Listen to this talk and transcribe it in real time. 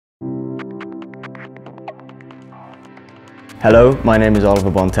Hello, my name is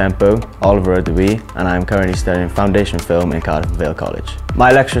Oliver Bontempo, Oliver Ydw, and I am currently studying Foundation Film in Cardiff and Vale College.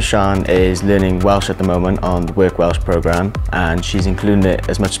 My lecturer Sian is learning Welsh at the moment on the Work Welsh programme, and she's including it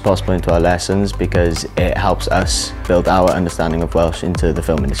as much as possible into our lessons because it helps us build our understanding of Welsh into the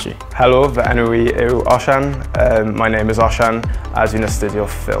film industry. Helo, fy enw I yw Osian. My name is Osian a dwi'n astudio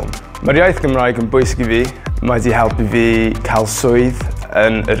ffilm. Mae'r iaith Gymraeg yn bwysig I fi. Mae wedi helpu fi cael swydd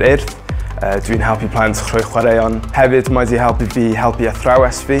yn yr urdd. Dwi'n helpu plant rhoi chwaraeon. Hefyd mae wedi helpu fi helpu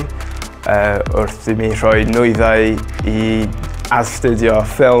athrawes fi wrth I mi rhoi nwyddau I astudio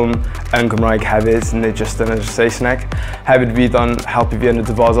ffilm yn Gymraeg hefyd, nid jyst yn yr Saesneg. Hefyd fydd o'n helpu fi yn y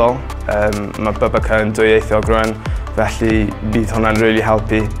dyfodol. Mae BBC yn dwyieithog rwan, felly bydd hwnna'n really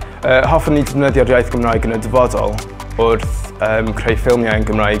helpu. Hoffwn ni defnyddio'r iaith Gymraeg yn y dyfodol wrth creu ffilmiau yn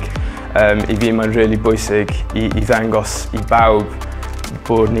Gymraeg. I fi mae'n really bwysig I ddangos I bawb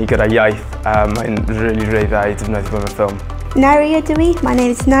bod ni gyda iaith a mae'n really dda I defnyddio mewn ffilm. Nairi ydw I. My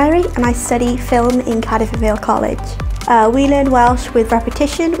name is Nairi and I study film in Cardiff and Vale College. We learn Welsh with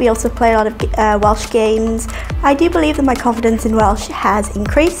repetition. We also play a lot of Welsh games. I do believe that my confidence in Welsh has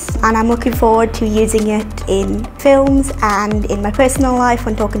increased and I'm looking forward to using it in films and in my personal life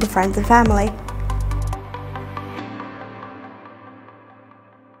when talking to friends and family.